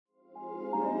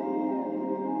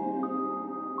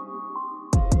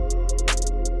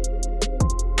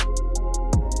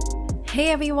Hey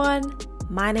everyone,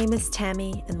 my name is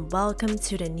Tammy, and welcome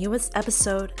to the newest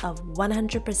episode of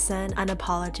 100%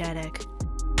 Unapologetic.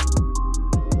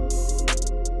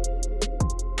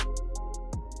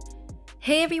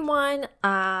 Hey everyone,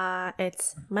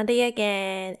 it's Monday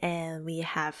again, and we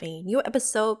have a new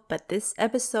episode, but this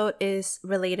episode is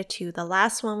related to the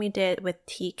last one we did with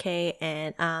TK,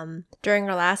 and during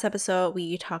our last episode,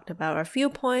 we talked about our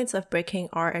viewpoints of breaking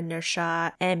our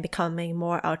inertia and becoming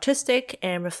more autistic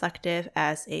and reflective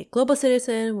as a global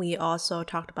citizen. We also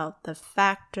talked about the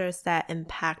factors that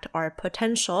impact our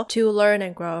potential to learn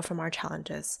and grow from our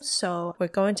challenges. So we're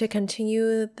going to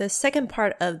continue the second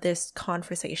part of this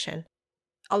conversation.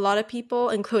 A lot of people,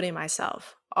 including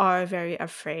myself, are very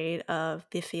afraid of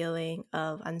the feeling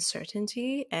of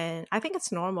uncertainty. And I think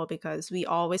it's normal because we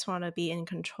always want to be in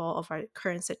control of our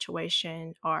current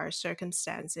situation, our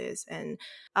circumstances. And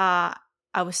I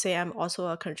would say I'm also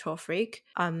a control freak.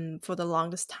 For the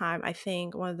longest time, I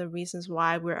think one of the reasons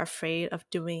why we're afraid of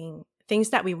doing things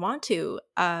that we want to,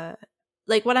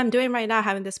 like what I'm doing right now,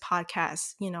 having this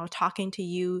podcast, talking to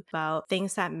you about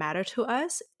things that matter to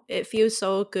us. It feels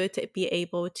so good to be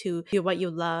able to do what you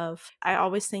love. I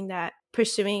always think that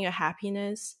pursuing your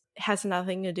happiness has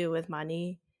nothing to do with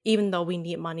money, even though we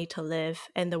need money to live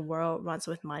and the world runs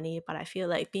with money. But I feel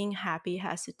like being happy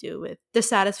has to do with the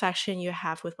satisfaction you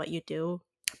have with what you do.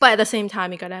 But at the same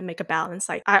time, you gotta make a balance.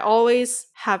 Like I always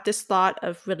have this thought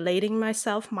of relating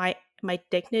myself, my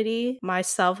dignity, my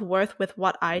self-worth with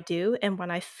what I do. And when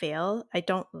I fail, I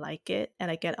don't like it and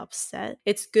I get upset.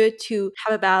 It's good to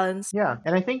have a balance. Yeah,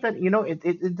 and I think that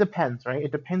it depends, right?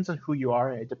 It depends on who you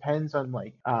are. It depends on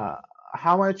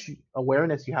how much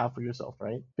awareness you have for yourself,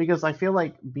 right? Because I feel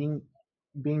like being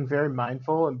very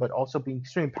mindful but also being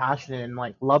extremely passionate and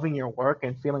like loving your work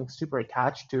and feeling super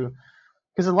attached to,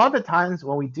 because a lot of the times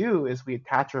what we do is we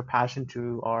attach our passion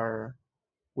to our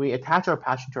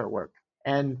work,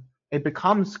 and it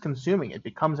becomes consuming. It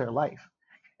becomes our life.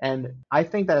 And I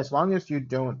think that as long as you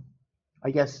don't,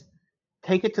 I guess,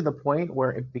 take it to the point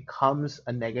where it becomes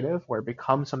a negative, where it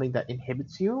becomes something that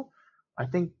inhibits you, I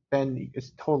think then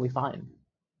it's totally fine,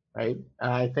 right?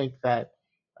 And I think that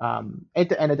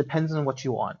it depends on what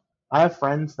you want. I have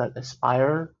friends that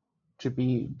aspire to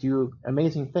do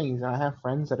amazing things, and I have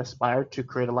friends that aspire to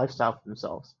create a lifestyle for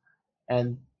themselves,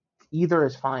 and either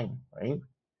is fine, right?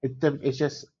 It's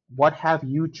just what have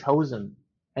you chosen,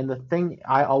 and the thing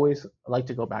I always like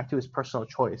to go back to is personal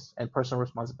choice and personal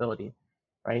responsibility,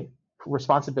 right?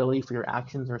 Responsibility for your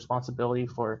actions, responsibility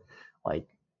for like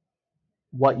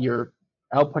what you're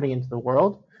outputting into the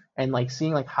world, and like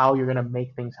seeing like how you're gonna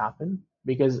make things happen.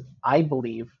 Because I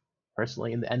believe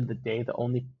personally, in the end of the day, the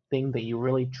only thing that you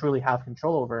really truly have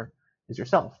control over is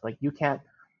yourself. Like you can't,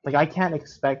 like I can't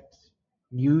expect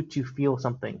you to feel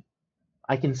something.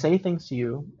 I can say things to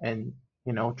you and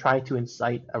try to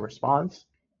incite a response,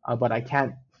 but I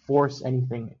can't force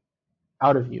anything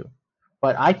out of you.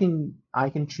 But I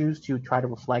can choose to try to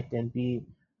reflect and be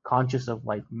conscious of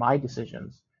like my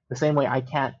decisions. The same way I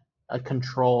can't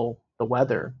control the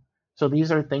weather. So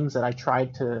these are things that I try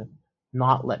to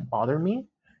not let bother me.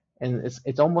 And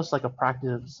it's almost like a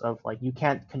practice of like you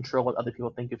can't control what other people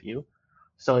think of you.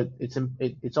 So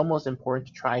it's almost important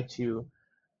to try to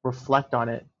reflect on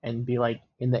it and be like,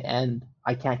 in the end,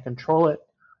 I can't control it,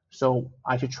 so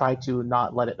I should try to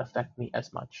not let it affect me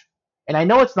as much. And I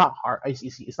know it's not hard.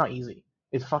 It's not easy.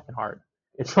 It's fucking hard.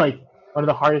 It's like one of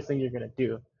the hardest things you're gonna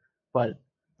do, but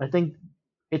I think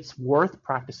it's worth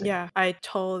practicing. Yeah, I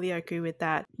totally agree with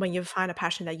that. When you find a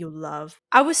passion that you love,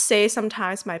 I would say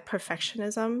sometimes my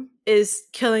perfectionism is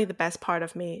killing the best part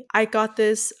of me. I got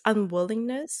this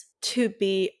unwillingness to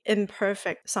be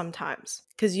imperfect sometimes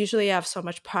because usually I have so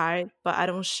much pride, but I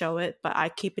don't show it, but I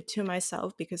keep it to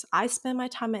myself because I spend my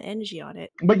time and energy on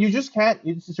it. But you just can't.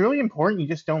 It's really important. You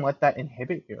just don't let that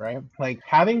inhibit you, right? Like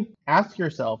ask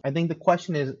yourself. I think the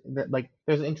question is that like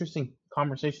there's an interesting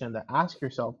conversation that ask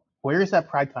yourself, where is that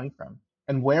pride coming from,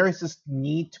 and where is this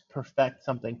need to perfect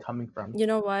something coming from? You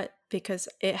know what? Because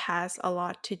it has a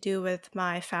lot to do with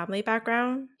my family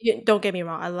background. Don't get me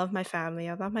wrong, I love my family,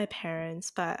 I love my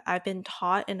parents, but I've been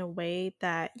taught in a way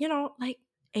that, like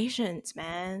Asians,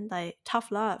 man, like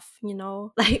tough love,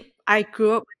 Like I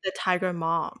grew up with the tiger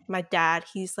mom. My dad,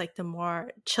 he's like the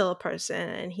more chill person,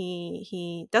 and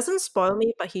he doesn't spoil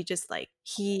me, but he just like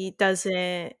he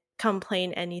doesn't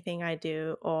complain anything I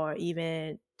do or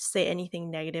even say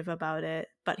anything negative about it,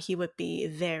 but he would be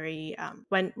very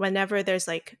whenever there's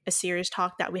like a serious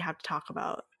talk that we have to talk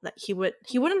about, like he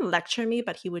wouldn't lecture me,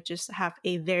 but he would just have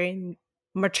a very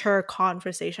mature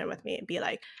conversation with me and be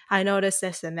like, I noticed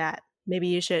this and that, maybe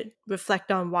you should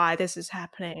reflect on why this is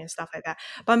happening and stuff like that.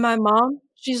 But my mom,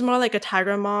 she's more like a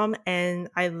tiger mom, and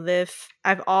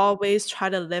I've always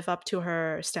tried to live up to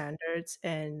her standards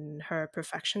and her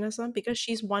perfectionism because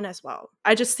she's one as well.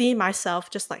 I just see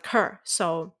myself just like her.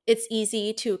 So it's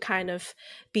easy to kind of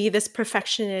be this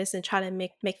perfectionist and try to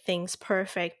make things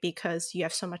perfect because you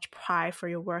have so much pride for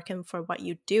your work and for what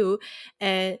you do.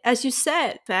 And as you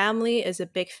said, family is a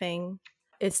big thing.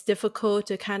 It's difficult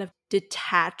to kind of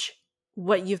detach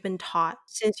what you've been taught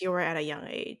since you were at a young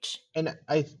age.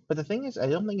 But the thing is, I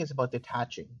don't think it's about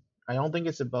detaching. I don't think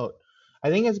it's about. I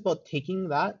think it's about taking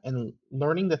that and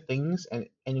learning the things and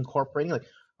incorporating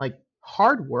like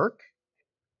hard work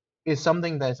is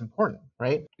something that is important,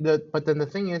 right? But then the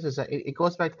thing is that it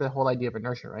goes back to the whole idea of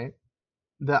inertia, right?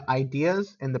 The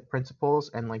ideas and the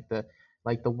principles and like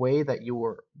the way that you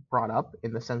were brought up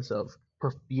in the sense of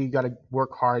you got to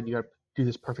work hard, you got to do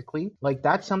this perfectly. Like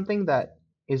that's something that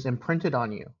is imprinted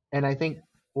on you. And I think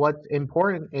what's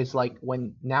important is like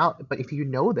when now, but if you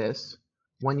know this,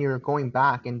 when you're going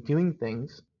back and doing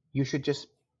things, you should just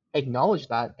acknowledge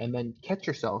that and then catch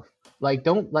yourself. Like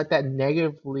don't let that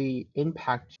negatively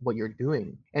impact what you're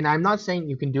doing. And I'm not saying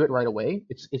you can do it right away.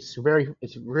 It's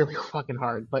really fucking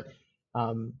hard, but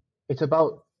um, it's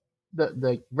about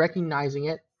the recognizing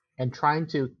it and trying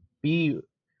to be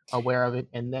aware of it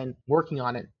and then working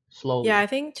on it Yeah, slowly. I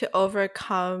think to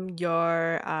overcome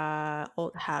your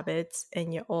old habits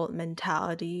and your old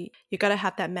mentality, you gotta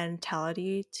have that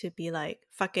mentality to be like,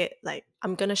 fuck it, like,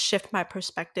 I'm gonna shift my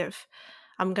perspective.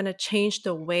 I'm gonna change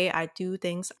the way I do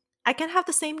things. I can have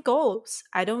the same goals.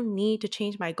 I don't need to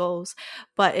change my goals,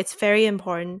 but it's very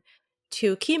important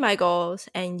to keep my goals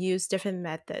and use different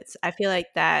methods. I feel like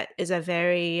that is a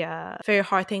very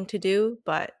hard thing to do,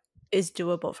 but is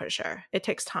doable for sure. It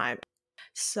takes time.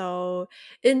 So,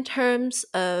 in terms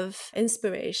of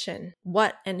inspiration,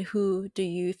 what and who do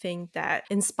you think that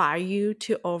inspire you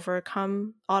to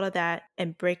overcome all of that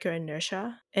and break your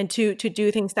inertia and to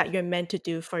do things that you're meant to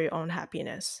do for your own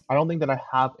happiness? I don't think that I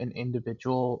have an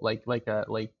individual like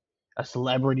a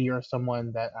celebrity or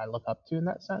someone that I look up to in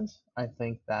that sense. I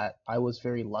think that I was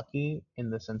very lucky in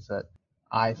the sense that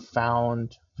I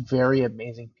found very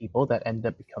amazing people that ended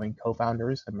up becoming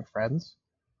co-founders and my friends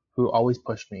who always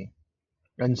pushed me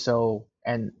and so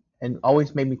and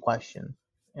always made me question.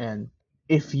 And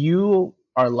if you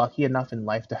are lucky enough in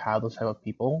life to have those type of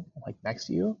people like next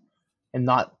to you and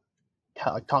not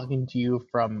talking to you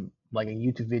from like a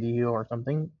YouTube video or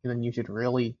something, then you should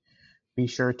really be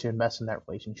sure to invest in that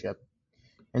relationship.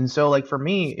 And so like for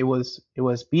me it was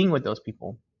being with those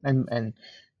people and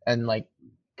like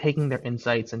taking their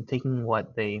insights and taking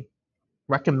what they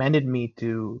recommended me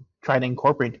to try to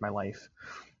incorporate into my life.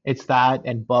 It's that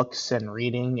and books and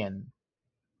reading and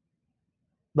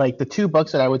like the two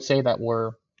books that I would say that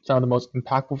were some of the most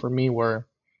impactful for me were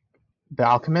The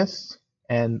Alchemist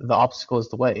and The Obstacle is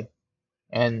the Way.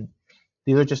 And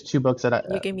these are just two books that I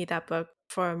You gave me that book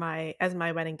for my as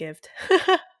my wedding gift.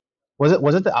 was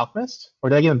it The Alchemist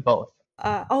or did I give them both?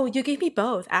 Oh, you gave me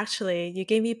both, actually. You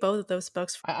gave me both of those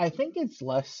books. I think it's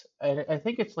less. I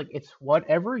think it's like it's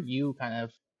whatever you kind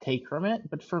of take from it.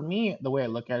 But for me, the way I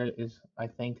look at it is, I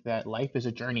think that life is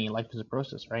a journey, life is a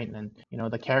process, right? And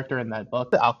the character in that book,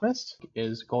 The Alchemist,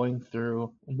 is going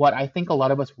through what I think a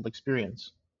lot of us will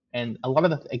experience, and a lot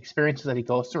of the experiences that he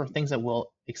goes through are things that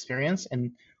we'll experience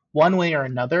in one way or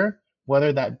another,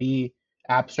 whether that be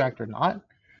abstract or not.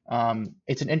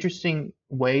 It's an interesting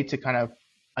way to kind of,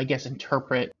 I guess,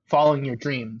 interpret following your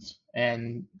dreams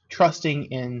and trusting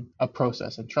in a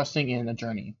process and trusting in a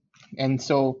journey. And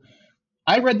so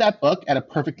I read that book at a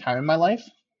perfect time in my life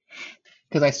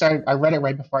because I read it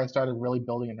right before I started really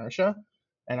building inertia,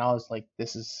 and I was like,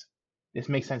 this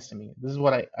makes sense to me. This is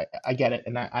what I get it,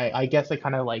 and I guess it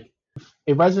kind of like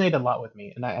it resonated a lot with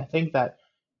me, and I think that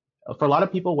for a lot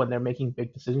of people when they're making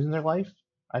big decisions in their life,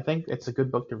 I think it's a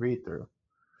good book to read through.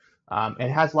 And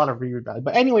it has a lot of reread value.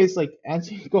 But anyways, like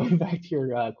answering going back to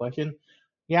your question,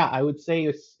 yeah, I would say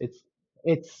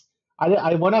it's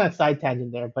I went on a side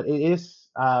tangent there, but it is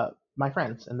my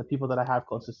friends and the people that I have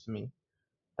closest to me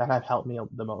that have helped me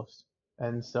the most,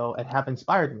 and so it have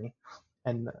inspired me,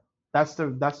 and that's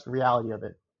the reality of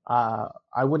it.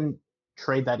 I wouldn't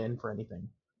trade that in for anything.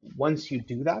 Once you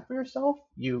do that for yourself,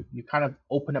 you kind of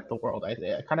open up the world.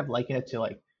 I kind of liken it to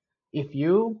like if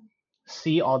you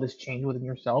see all this change within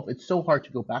yourself, it's so hard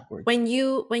to go backwards. When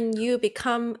you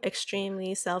become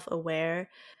extremely self-aware,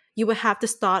 you will have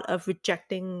this thought of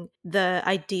rejecting the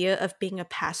idea of being a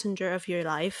passenger of your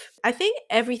life. I think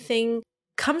everything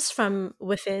comes from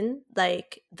within,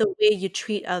 like the way you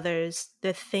treat others,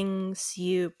 the things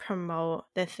you promote,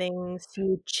 the things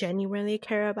you genuinely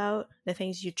care about, the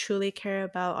things you truly care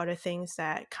about are the things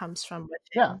that comes from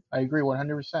Yeah, within. I agree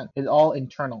 100%. It's all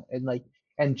internal, and like,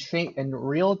 and change, and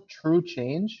real true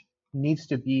change needs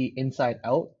to be inside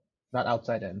out, not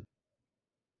outside in.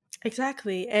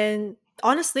 Exactly. And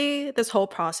honestly, this whole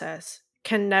process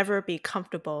can never be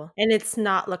comfortable and it's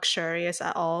not luxurious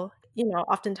at all. You know,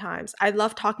 oftentimes I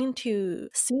love talking to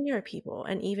senior people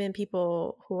and even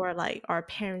people who are like our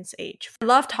parents' age. I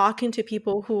love talking to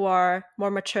people who are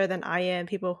more mature than I am,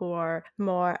 people who are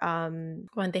more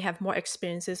when they have more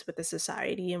experiences with the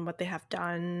society and what they have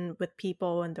done with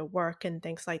people and their work and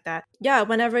things like that. Yeah,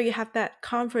 whenever you have that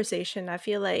conversation, I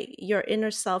feel like your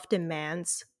inner self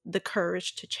demands the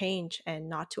courage to change and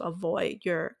not to avoid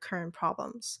your current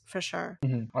problems for sure.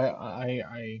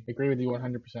 I agree with you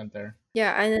 100% there.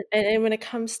 Yeah, and when it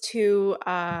comes to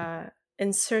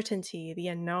uncertainty, the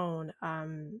unknown,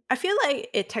 I feel like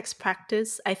it takes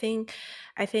practice. I think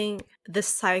the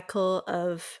cycle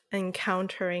of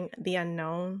encountering the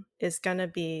unknown is gonna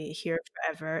be here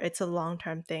forever. It's a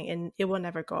long-term thing and it will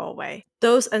never go away.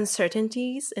 Those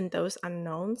uncertainties and those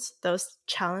unknowns, those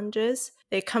challenges,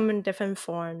 they come in different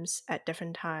forms at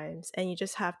different times, and you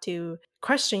just have to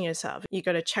question yourself. You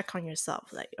got to check on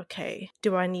yourself like, okay,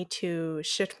 do I need to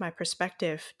shift my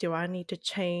perspective? Do I need to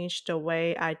change the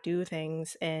way I do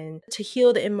things and to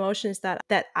heal the emotions that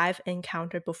I've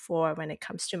encountered before when it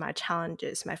comes to my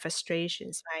challenges, my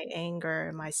frustrations, my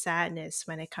anger, my sadness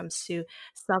when it comes to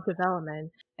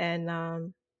self-development.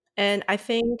 And I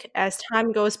think as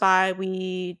time goes by,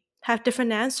 we have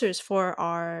different answers for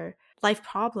our life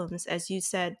problems. As you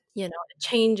said, you know, it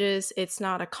changes. It's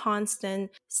not a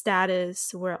constant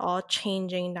status. We're all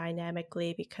changing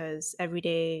dynamically because every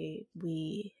day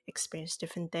we experience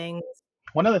different things.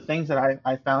 One of the things that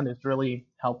I found is really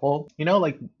helpful,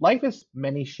 like life is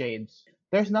many shades.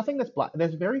 There's nothing that's black.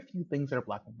 There's very few things that are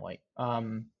black and white.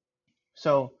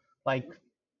 So like,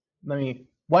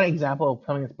 one example of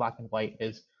something that's black and white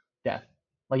is death.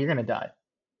 Like, you're gonna die,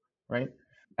 right?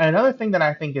 And another thing that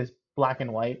I think is black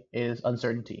and white is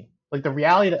uncertainty. Like, the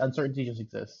reality that uncertainty just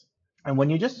exists. And when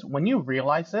you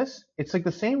realize this, it's like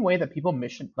the same way that people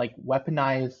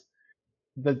weaponize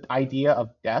the idea of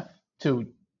death to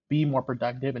be more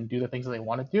productive and do the things that they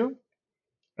want to do.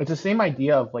 It's the same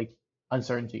idea of like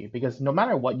uncertainty, because no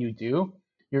matter what you do,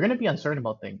 you're going to be uncertain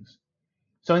about things.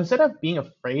 So instead of being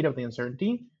afraid of the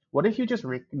uncertainty, what if you just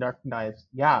recognize,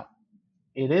 yeah,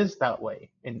 it is that way,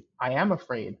 and I am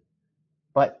afraid,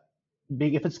 but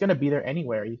if it's going to be there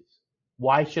anyway,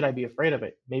 why should I be afraid of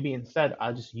it? Maybe instead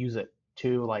I'll just use it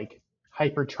to like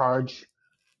hypercharge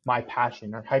my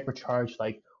passion, or hypercharge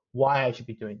like why I should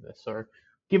be doing this, or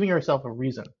giving yourself a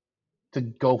reason to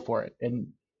go for it. And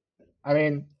I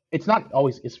mean, it's not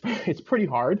always it's pretty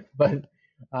hard, but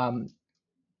um,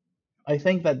 I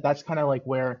think that that's kind of like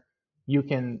where you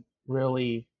can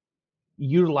really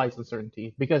utilize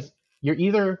uncertainty, because you're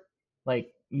either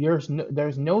like there's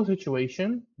no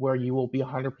situation where you will be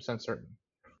 100% certain.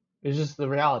 It's just the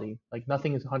reality. Like,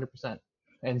 nothing is 100%.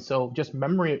 And so just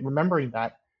remembering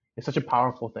that is such a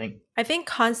powerful thing. I think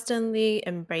constantly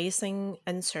embracing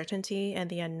uncertainty and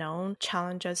the unknown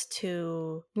challenges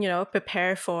to, you know,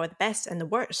 prepare for the best and the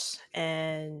worst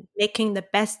and making the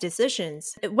best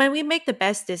decisions. When we make the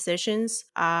best decisions,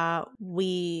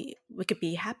 we could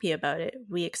be happy about it.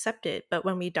 We accept it. But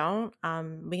when we don't,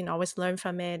 we can always learn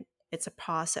from it. It's a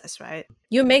process, right?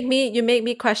 You make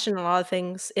me question a lot of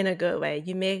things in a good way.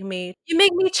 You make me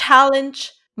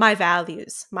challenge my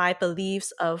values, my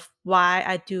beliefs of why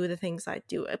I do the things I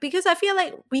do. Because I feel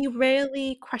like we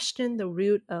rarely question the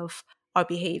root of our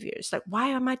behaviors. Like, why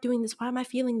am I doing this? Why am I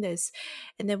feeling this?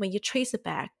 And then when you trace it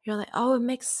back, you're like, oh, it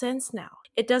makes sense now.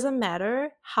 It doesn't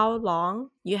matter how long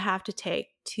you have to take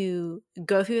to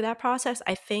go through that process.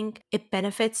 I think it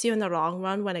benefits you in the long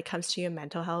run when it comes to your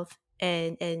mental health.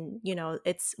 And you know,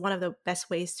 it's one of the best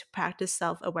ways to practice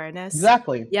self-awareness.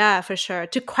 Exactly. Yeah, for sure.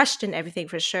 To question everything,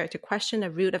 for sure. To question the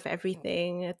root of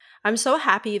everything. I'm so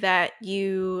happy that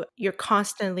you're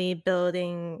constantly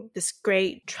building this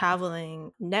great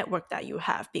traveling network that you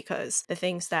have, because the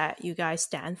things that you guys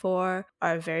stand for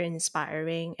are very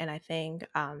inspiring. And I think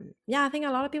yeah, I think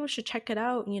a lot of people should check it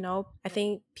out. You know, I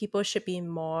think people should be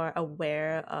more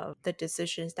aware of the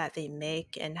decisions that they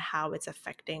make and how it's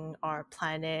affecting our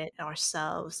planet,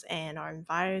 ourselves, and our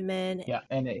environment. Yeah,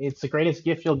 and it's the greatest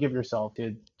gift you'll give yourself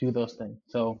to do those things.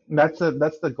 So that's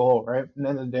the goal, right? And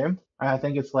then the day, I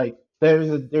think it's like there's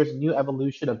a new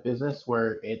evolution of business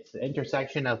where it's the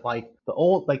intersection of like the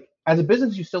old, like, as a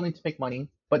business you still need to make money,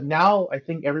 But now I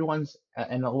think everyone's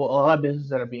and a lot of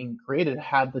businesses that are being created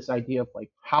have this idea of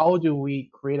like, how do we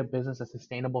create a business that's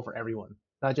sustainable for everyone,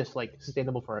 not just like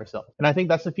sustainable for ourselves. And I think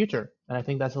that's the future. And I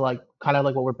think that's like kind of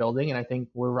like what we're building. And I think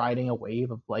we're riding a wave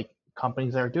of like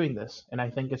companies that are doing this. And I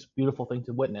think it's a beautiful thing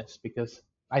to witness because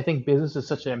I think business is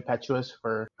such an impetuous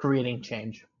for creating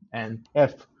change. And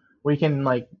if we can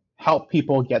like help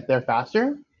people get there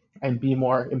faster and be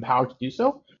more empowered to do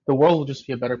so, the world will just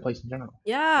be a better place in general.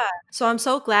 Yeah. So I'm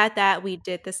so glad that we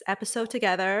did this episode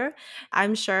together.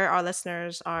 I'm sure our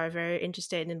listeners are very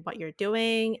interested in what you're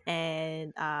doing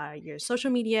and your social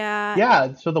media.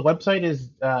 Yeah, so the website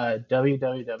is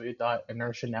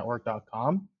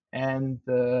www.inertianetwork.com, and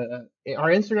our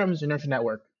Instagram is Inertia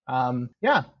Network.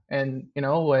 Yeah, and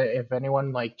if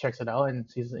anyone like checks it out and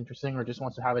sees it interesting or just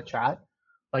wants to have a chat,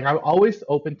 like I'm always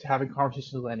open to having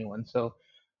conversations with anyone. So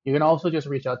you can also just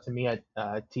reach out to me at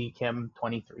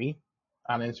tkim23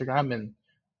 on Instagram, and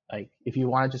like if you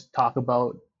want to just talk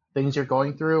about things you're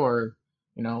going through or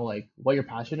like what you're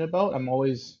passionate about, I'm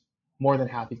always more than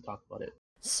happy to talk about it.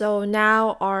 So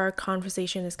now our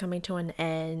conversation is coming to an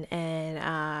end, and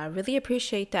I really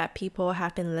appreciate that people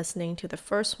have been listening to the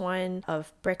first one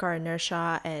of Break Our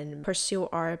Inertia and Pursue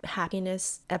Our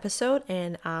Happiness episode.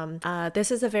 And this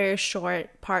is a very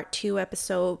short part 2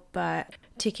 episode, but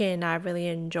TK and I really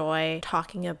enjoy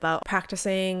talking about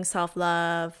practicing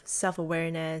self-love,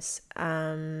 self-awareness,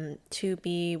 to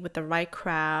be with the right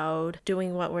crowd,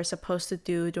 doing what we're supposed to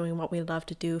do, doing what we love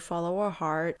to do, follow our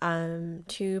heart,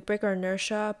 to break our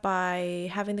inertia by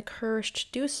having the courage to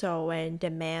do so and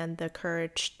demand the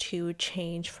courage to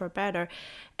change for better.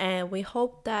 And we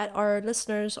hope that our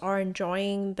listeners are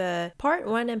enjoying the part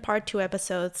 1 and part 2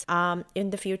 episodes. In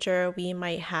the future, we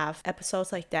might have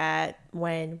episodes like that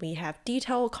when we have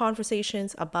detailed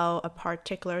conversations about a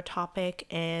particular topic.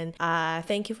 And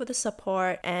thank you for the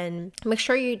support. And make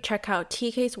sure you check out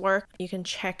TK's work. You can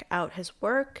check out his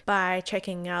work by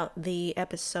checking out the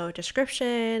episode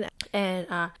description. And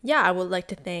I would like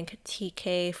to thank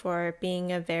TK for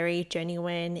being a very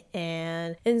genuine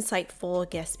and insightful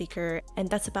guest speaker. And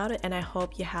that's about it. And I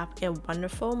hope you have a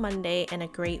wonderful Monday and a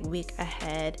great week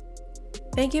ahead.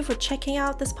 Thank you for checking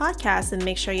out this podcast, and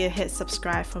make sure you hit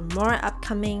subscribe for more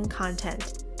upcoming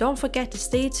content. Don't forget to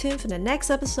stay tuned for the next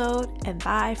episode, and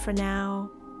bye for now.